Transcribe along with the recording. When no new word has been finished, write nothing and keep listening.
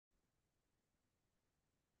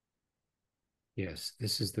Yes,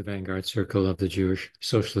 this is the Vanguard Circle of the Jewish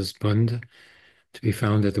Socialist Bund, to be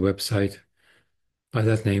found at the website by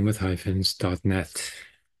that name with hyphens.net.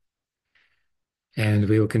 And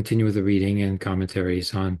we will continue with the reading and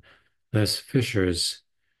commentaries on Lars Fischer's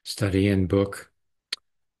study and book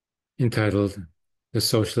entitled The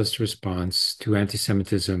Socialist Response to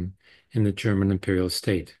Antisemitism in the German Imperial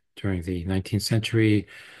State during the 19th century,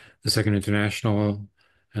 the Second International,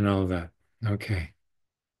 and all of that. Okay,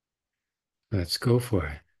 let's go for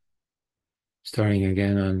it. Starting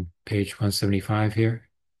again on page 175 here.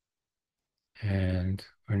 And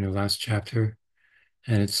we're in the last chapter,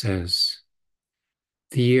 and it says,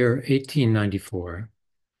 the year 1894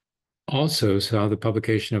 also saw the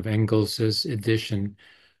publication of Engels's edition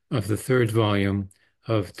of the third volume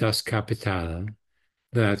of Das Kapital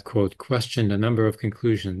that, quote, questioned a number of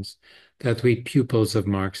conclusions that we pupils of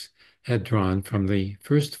Marx had drawn from the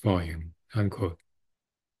first volume, unquote.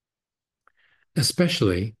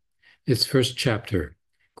 Especially its first chapter,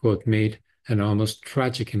 quote, made an almost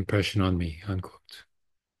tragic impression on me, unquote.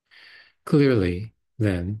 Clearly,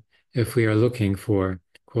 then, if we are looking for,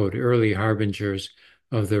 quote, early harbingers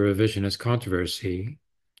of the revisionist controversy,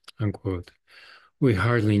 unquote, we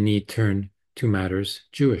hardly need turn to matters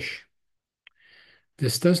Jewish.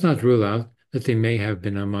 This does not rule out that they may have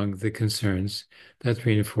been among the concerns that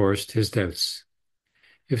reinforced his doubts.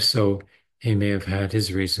 If so, he may have had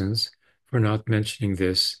his reasons for not mentioning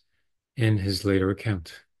this in his later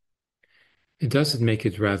account. It doesn't make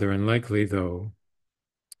it rather unlikely, though,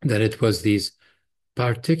 that it was these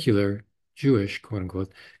particular Jewish, quote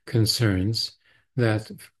unquote, concerns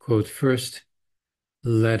that, quote, first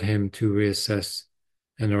led him to reassess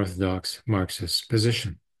an orthodox Marxist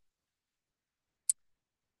position.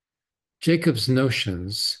 Jacob's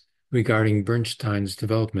notions regarding Bernstein's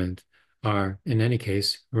development are, in any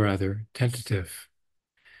case, rather tentative.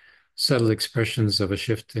 Subtle expressions of a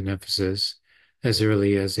shift in emphasis as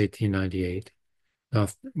early as 1898,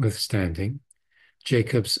 notwithstanding,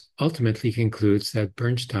 Jacobs ultimately concludes that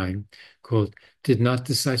Bernstein, quote, did not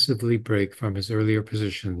decisively break from his earlier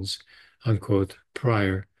positions, unquote,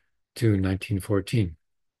 prior to 1914.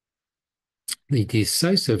 The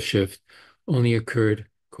decisive shift only occurred,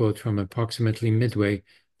 quote, from approximately midway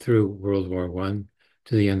through World War I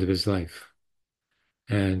to the end of his life.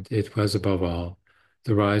 And it was, above all,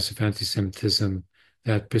 the rise of anti-Semitism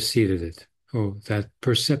that preceded it, or that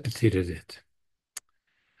precipitated it.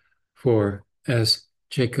 For, as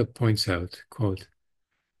Jacob points out, quote,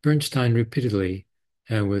 Bernstein repeatedly,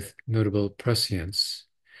 and with notable prescience,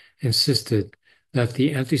 insisted that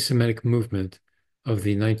the anti-Semitic movement of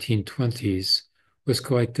the 1920s was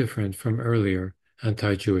quite different from earlier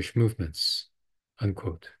anti-Jewish movements,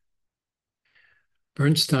 unquote.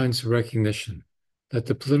 Bernstein's recognition that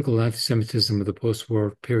the political anti-Semitism of the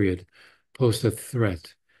post-war period posed a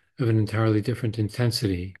threat of an entirely different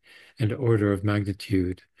intensity and order of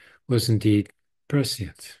magnitude was indeed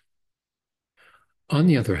prescient. On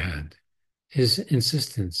the other hand, his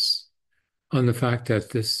insistence on the fact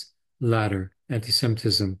that this latter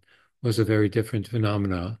anti-Semitism was a very different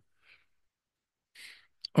phenomena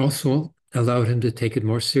also allowed him to take it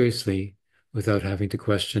more seriously without having to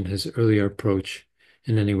question his earlier approach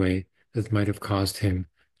in any way that might have caused him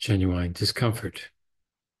genuine discomfort.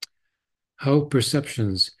 How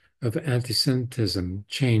perceptions of anti-Semitism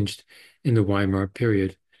changed in the Weimar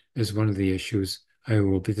period is one of the issues I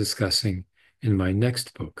will be discussing in my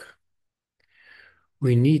next book.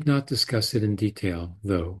 We need not discuss it in detail,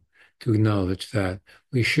 though, to acknowledge that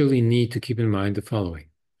we surely need to keep in mind the following: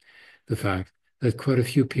 the fact that quite a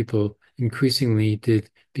few people increasingly did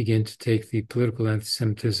begin to take the political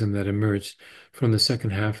anti-Semitism that emerged from the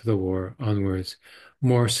second half of the war onwards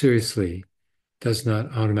more seriously does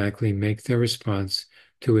not automatically make their response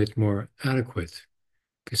to it more adequate,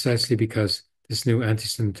 precisely because this new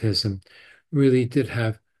anti-Semitism really did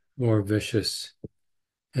have more vicious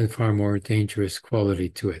and far more dangerous quality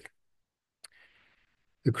to it.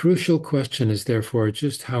 The crucial question is therefore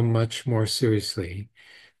just how much more seriously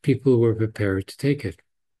people were prepared to take it.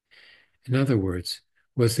 In other words,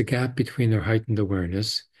 was the gap between their heightened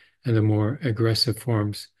awareness and the more aggressive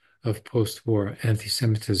forms of post-war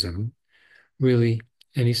anti-Semitism really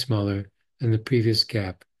any smaller than the previous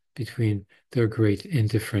gap between their great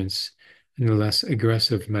indifference and the less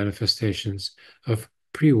aggressive manifestations of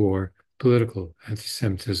pre-war political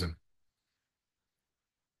anti-Semitism?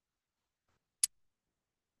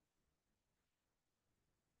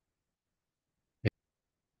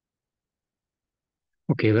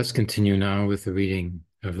 Okay, let's continue now with the reading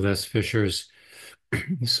of Lars Fischer's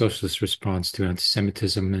Socialist Response to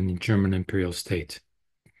Antisemitism in the German Imperial State.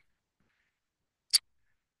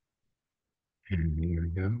 And here we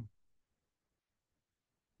go.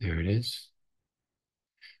 There it is.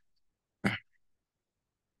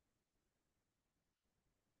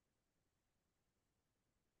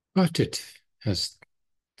 Got it, as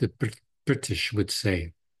the British would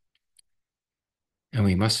say. And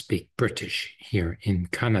we must speak British here in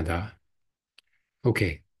Canada.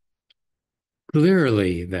 Okay,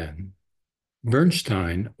 clearly then,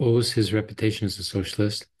 Bernstein owes his reputation as a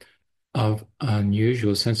socialist of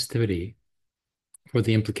unusual sensitivity for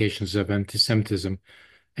the implications of anti-Semitism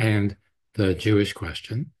and the Jewish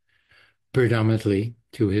question, predominantly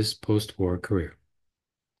to his post-war career.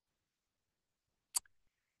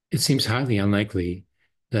 It seems highly unlikely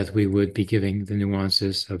that we would be giving the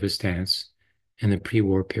nuances of his stance in the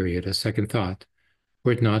pre-war period a second thought,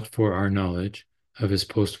 were it not for our knowledge of his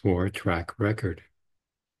post-war track record.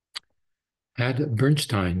 Had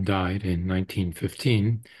Bernstein died in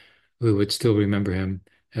 1915, we would still remember him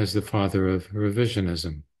as the father of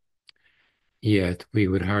revisionism. Yet we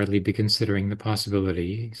would hardly be considering the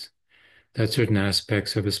possibilities that certain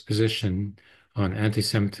aspects of his position on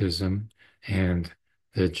anti-Semitism and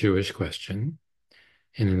the Jewish question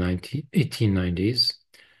in the 1890s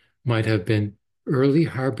might have been early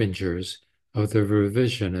harbingers of the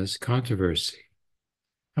revisionist controversy.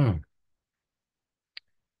 Oh,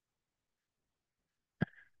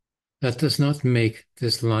 that does not make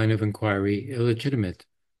this line of inquiry illegitimate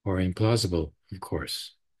or implausible, of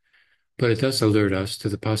course, but it does alert us to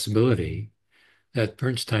the possibility that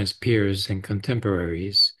Bernstein's peers and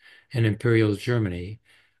contemporaries in Imperial Germany,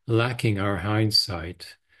 lacking our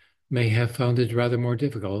hindsight, may have found it rather more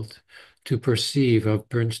difficult to perceive of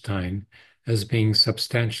Bernstein as being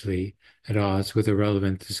substantially at odds with the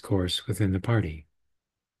relevant discourse within the party.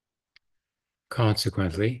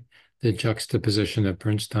 Consequently, the juxtaposition of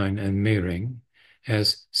Bernstein and Mehring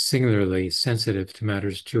as singularly sensitive to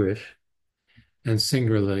matters Jewish and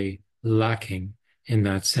singularly lacking in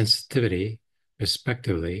that sensitivity,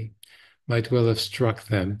 respectively, might well have struck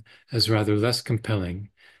them as rather less compelling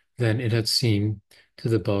than it had seemed to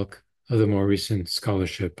the bulk of the more recent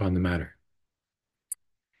scholarship on the matter.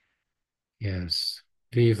 Yes,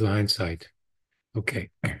 vive hindsight. Okay.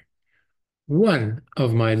 One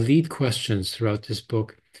of my lead questions throughout this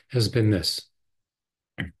book has been this.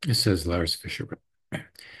 It says Lars Fischer.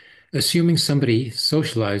 Assuming somebody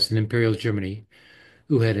socialized in Imperial Germany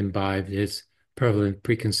who had imbibed its prevalent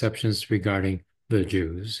preconceptions regarding the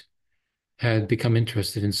Jews had become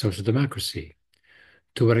interested in social democracy,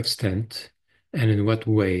 to what extent and in what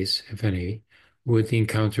ways, if any, would the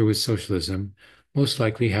encounter with socialism most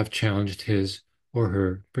likely have challenged his or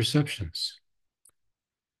her perceptions?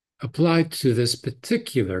 Applied to this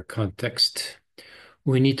particular context,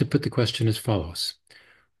 we need to put the question as follows.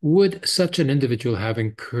 Would such an individual have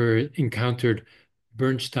encountered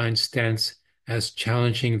Bernstein's stance as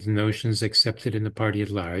challenging the notions accepted in the party at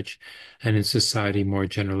large and in society more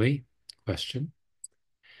generally? Question.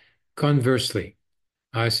 Conversely,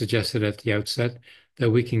 I suggested at the outset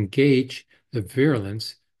that we can gauge the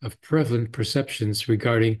virulence of prevalent perceptions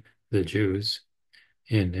regarding the Jews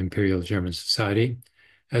in Imperial German society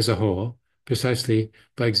as a whole, precisely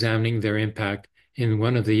by examining their impact in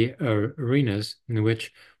one of the arenas in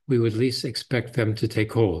which we would least expect them to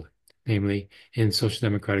take hold, namely in social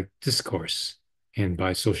democratic discourse, and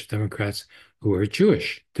by social democrats who are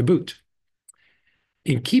Jewish to boot.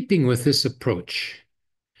 In keeping with this approach,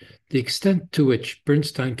 the extent to which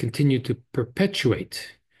Bernstein continued to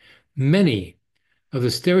perpetuate many of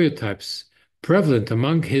the stereotypes prevalent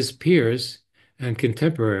among his peers and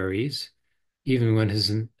contemporaries, even when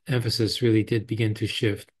his emphasis really did begin to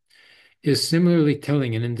shift, is similarly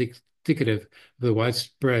telling and indicative of the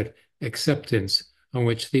widespread acceptance on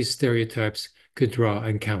which these stereotypes could draw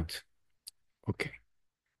and count. Okay.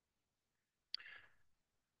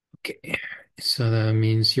 Okay. So that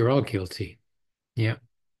means you're all guilty. Yeah.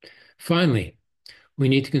 Finally, we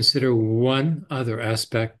need to consider one other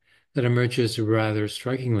aspect that emerges rather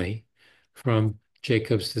strikingly from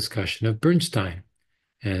Jacob's discussion of Bernstein.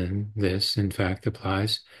 And this, in fact,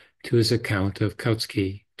 applies to his account of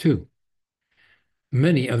Kautsky, too.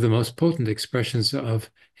 Many of the most potent expressions of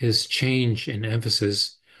his change in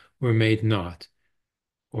emphasis were made not,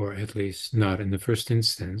 or at least not in the first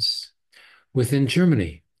instance, within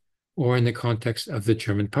Germany or in the context of the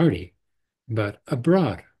German party, but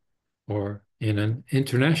abroad or in an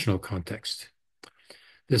international context.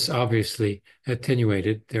 This obviously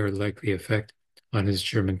attenuated their likely effect on his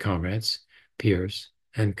German comrades, peers,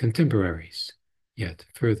 and contemporaries yet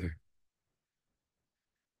further.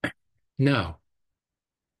 Now,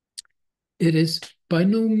 it is by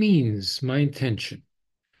no means my intention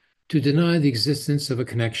to deny the existence of a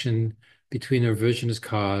connection between a revisionist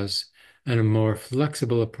cause and a more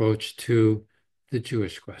flexible approach to the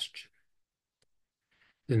Jewish question.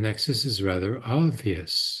 The nexus is rather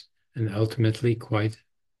obvious and ultimately quite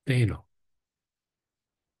banal.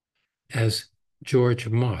 As George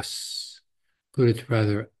Moss put it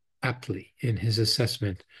rather aptly in his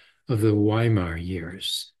assessment of the Weimar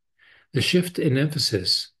years, the shift in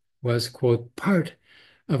emphasis was, quote, part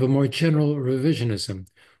of a more general revisionism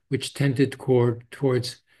which tended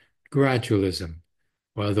towards gradualism,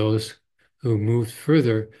 while those who moved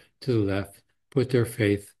further to the left put their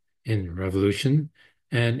faith in revolution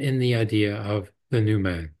and in the idea of the new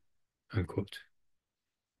man, unquote.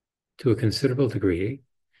 To a considerable degree,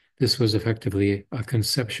 this was effectively a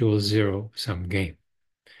conceptual zero-sum game.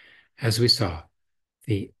 As we saw,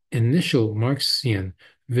 the initial Marxian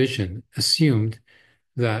vision assumed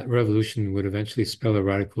that revolution would eventually spell a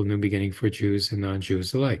radical new beginning for Jews and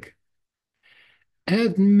non-Jews alike.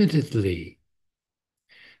 Admittedly,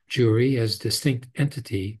 Jewry as a distinct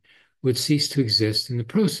entity would cease to exist in the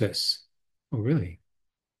process. Oh, really?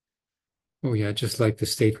 Oh, yeah, just like the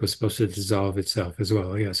state was supposed to dissolve itself as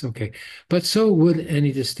well. Yes, okay. But so would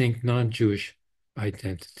any distinct non-Jewish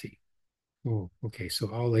identity. Oh, okay.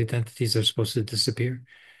 So all identities are supposed to disappear?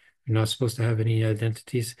 You're not supposed to have any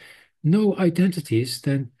identities? No identities,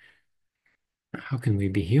 then how can we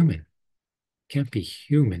be human? Can't be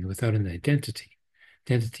human without an identity.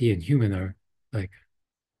 Identity and human are like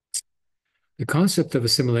the concept of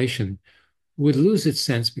assimilation would lose its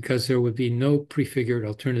sense because there would be no prefigured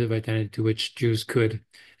alternative identity to which Jews could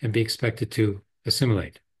and be expected to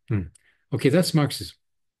assimilate. Okay, that's Marxism.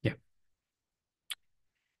 Yeah.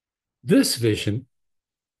 This vision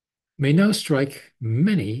may now strike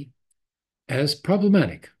many as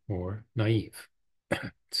problematic or naive,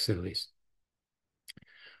 to say the least.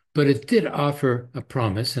 But it did offer a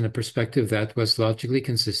promise and a perspective that was logically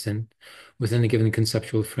consistent within a given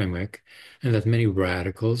conceptual framework, and that many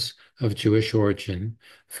radicals of Jewish origin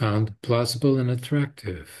found plausible and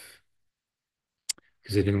attractive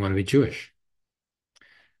because they didn't want to be Jewish.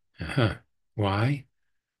 Why?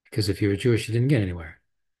 Because if you were Jewish, you didn't get anywhere.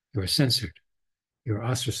 You were censored. You were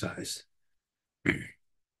ostracized.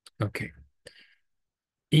 Okay.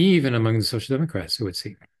 Even among the Social Democrats, it would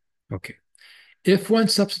seem. Okay. If one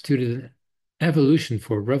substituted evolution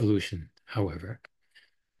for revolution, however,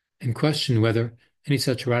 and questioned whether any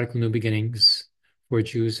such radical new beginnings for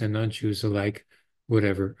Jews and non-Jews alike would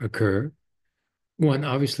ever occur, one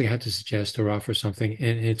obviously had to suggest or offer something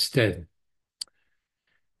in its stead.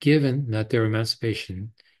 Given that their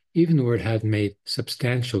emancipation, even where it had made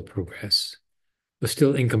substantial progress, was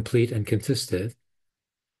still incomplete and contested,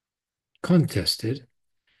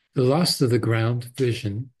 the loss of the grand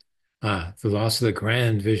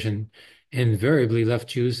vision invariably left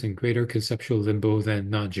Jews in greater conceptual limbo than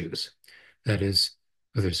non-Jews, that is,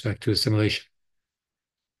 with respect to assimilation.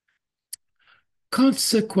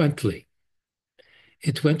 Consequently,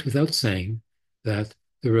 it went without saying that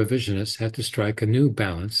the revisionists had to strike a new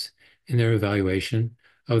balance in their evaluation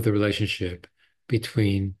of the relationship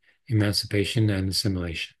between emancipation and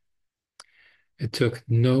assimilation. It took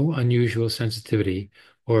no unusual sensitivity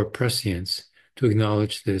or prescience to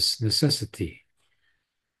acknowledge this necessity.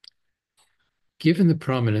 Given the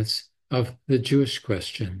prominence of the Jewish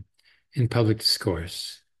question in public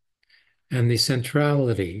discourse and the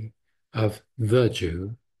centrality of the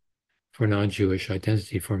Jew for non-Jewish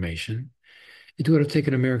identity formation, it would have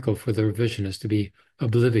taken a miracle for the revisionists to be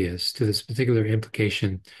oblivious to this particular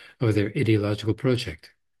implication of their ideological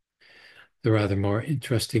project. The rather more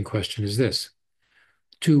interesting question is this: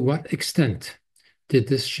 to what extent did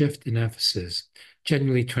this shift in emphasis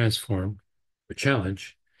genuinely transform or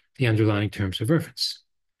challenge the underlying terms of reference?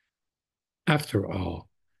 After all,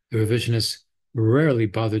 the revisionists rarely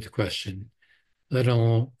bothered to question, let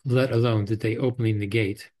alone did they openly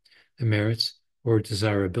negate, the merits or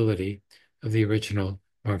desirability of the original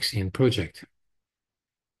Marxian project.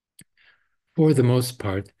 For the most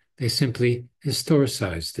part, they simply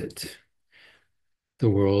historicized it. The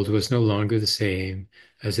world was no longer the same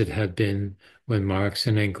as it had been when Marx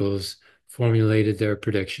and Engels formulated their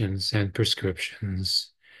predictions and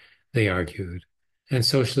prescriptions, they argued, and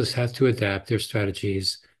socialists had to adapt their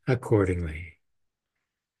strategies accordingly.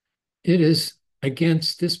 It is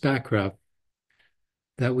against this backdrop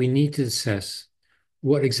that we need to assess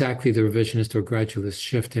what exactly the revisionist or gradualist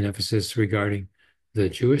shift in emphasis regarding the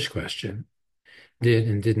Jewish question did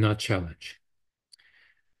and did not challenge.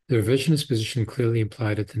 The revisionist position clearly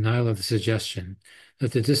implied a denial of the suggestion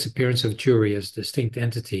that the disappearance of Jewry as a distinct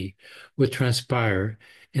entity would transpire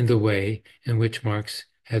in the way in which Marx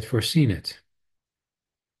had foreseen it.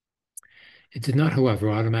 It did not, however,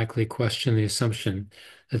 automatically question the assumption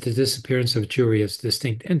that the disappearance of Jewry as a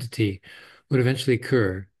distinct entity would eventually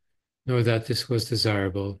occur, nor that this was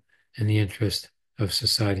desirable in the interest of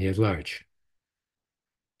society at large.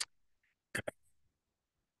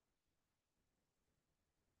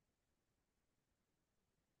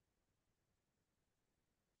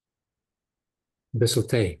 Bissell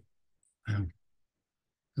tea, um,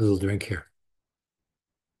 a little drink here.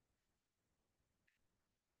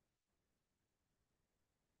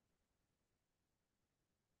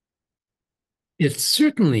 It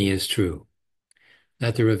certainly is true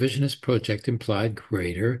that the revisionist project implied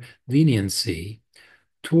greater leniency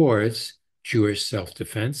towards Jewish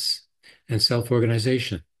self-defense and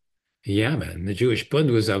self-organization. Yeah, man, the Jewish Bund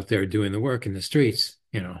was out there doing the work in the streets.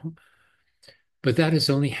 But that is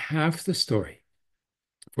only half the story.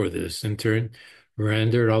 For this, in turn,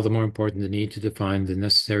 rendered all the more important the need to define the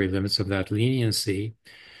necessary limits of that leniency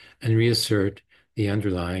and reassert the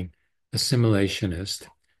underlying assimilationist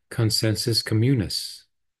consensus communis.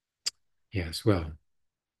 Yes, well,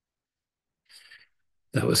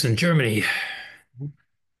 that was in Germany,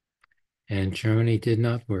 and Germany did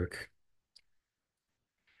not work.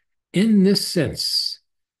 In this sense,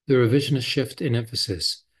 the revisionist shift in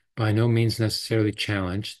emphasis by no means necessarily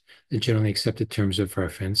challenged the generally accepted terms of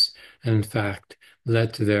reference, and in fact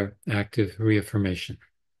led to their active reaffirmation.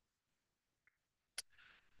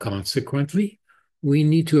 Consequently, we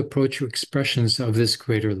need to approach expressions of this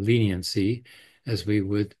greater leniency as we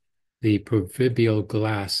would the proverbial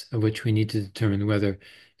glass of which we need to determine whether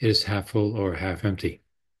it is half full or half empty.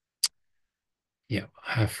 Yeah,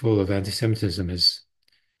 half full of anti-Semitism is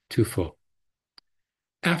too full.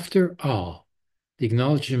 After all, the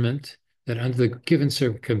acknowledgement that under the given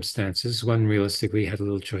circumstances, one realistically had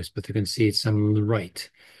little choice but to concede some right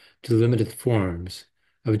to limited forms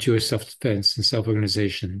of Jewish self-defense and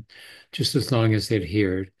self-organization, just as long as they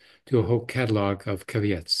adhered to a whole catalog of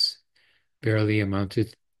caveats, barely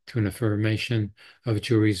amounted to an affirmation of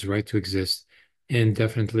Jewry's right to exist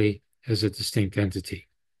indefinitely as a distinct entity.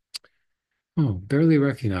 Oh, barely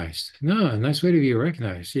recognized. No, a nice way to be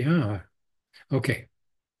recognized. Yeah. Okay.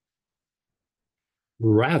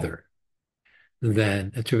 Rather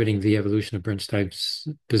than attributing the evolution of Bernstein's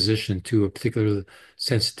position to a particular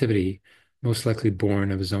sensitivity, most likely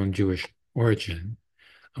born of his own Jewish origin,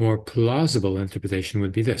 a more plausible interpretation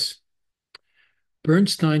would be this.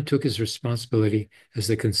 Bernstein took his responsibility as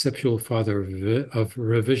the conceptual father of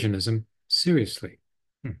revisionism seriously.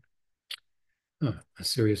 Oh, a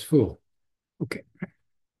serious fool. Okay.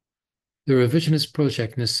 The revisionist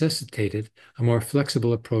project necessitated a more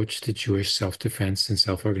flexible approach to Jewish self-defense and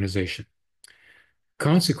self-organization.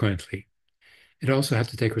 Consequently, it also had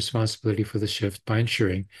to take responsibility for the shift by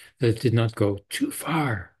ensuring that it did not go too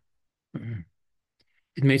far.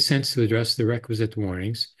 It made sense to address the requisite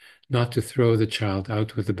warnings, not to throw the child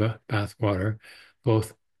out with the bathwater,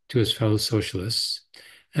 both to his fellow socialists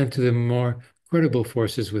and to the more credible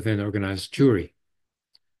forces within organized Jewry.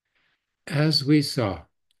 As we saw,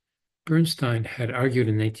 Bernstein had argued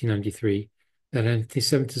in 1893 that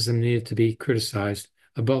anti-Semitism needed to be criticized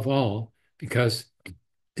above all because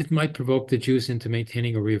it might provoke the Jews into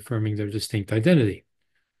maintaining or reaffirming their distinct identity.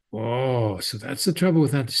 Oh, so that's the trouble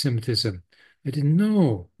with anti-Semitism. I didn't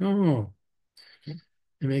know. No,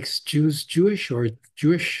 it makes Jews Jewish or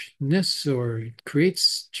Jewishness or it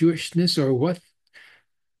creates Jewishness or what?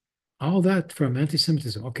 All that from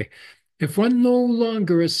anti-Semitism. Okay. If one no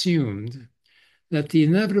longer assumed that the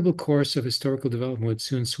inevitable course of historical development would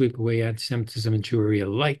soon sweep away anti-Semitism and Jewry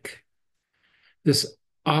alike, this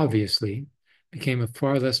obviously became a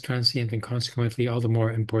far less transient and consequently all the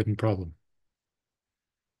more important problem.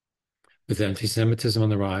 With anti-Semitism on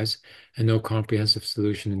the rise and no comprehensive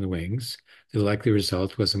solution in the wings, the likely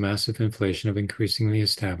result was a massive inflation of increasingly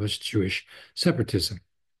established Jewish separatism.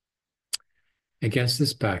 Against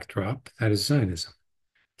this backdrop, that is Zionism.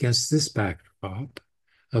 Against this backdrop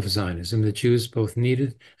of Zionism, the Jews both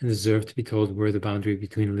needed and deserved to be told where the boundary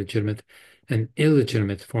between legitimate and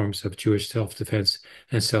illegitimate forms of Jewish self-defense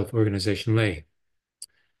and self-organization lay.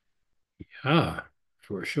 Yeah,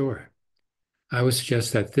 for sure. I would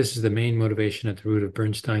suggest that this is the main motivation at the root of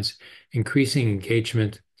Bernstein's increasing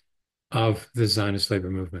engagement of the Zionist labor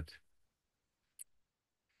movement.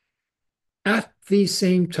 At the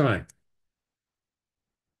same time,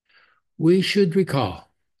 we should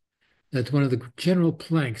recall that one of the general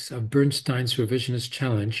planks of Bernstein's revisionist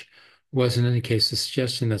challenge was, in any case, the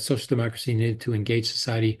suggestion that social democracy needed to engage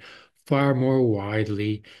society far more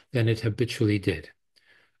widely than it habitually did.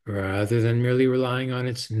 Rather than merely relying on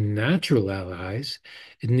its natural allies,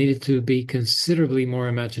 it needed to be considerably more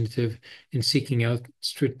imaginative in seeking out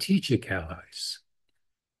strategic allies.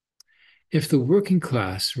 If the working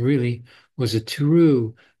class really was a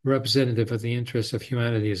true representative of the interests of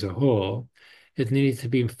humanity as a whole, it needed to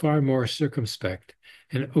be far more circumspect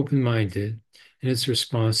and open-minded in its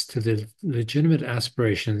response to the legitimate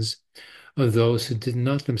aspirations of those who did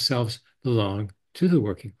not themselves belong to the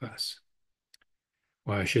working class.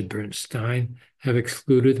 Why should Bernstein have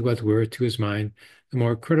excluded what were, to his mind, the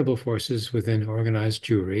more credible forces within organized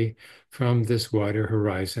Jewry from this wider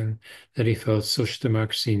horizon that he felt social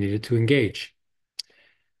democracy needed to engage?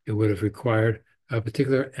 It would have required a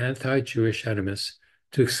particular anti-Jewish animus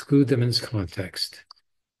to exclude them in this context,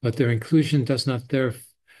 but their inclusion does not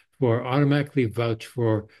therefore automatically vouch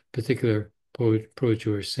for particular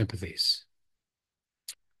pro-Jewish sympathies.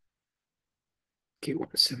 Okay,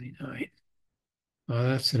 179. Oh,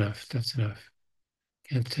 that's enough. That's enough.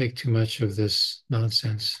 Can't take too much of this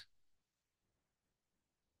nonsense.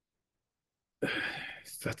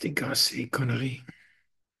 Fatigase connerie.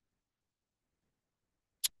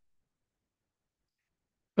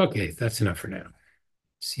 Okay, that's enough for now.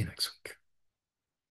 See you next week.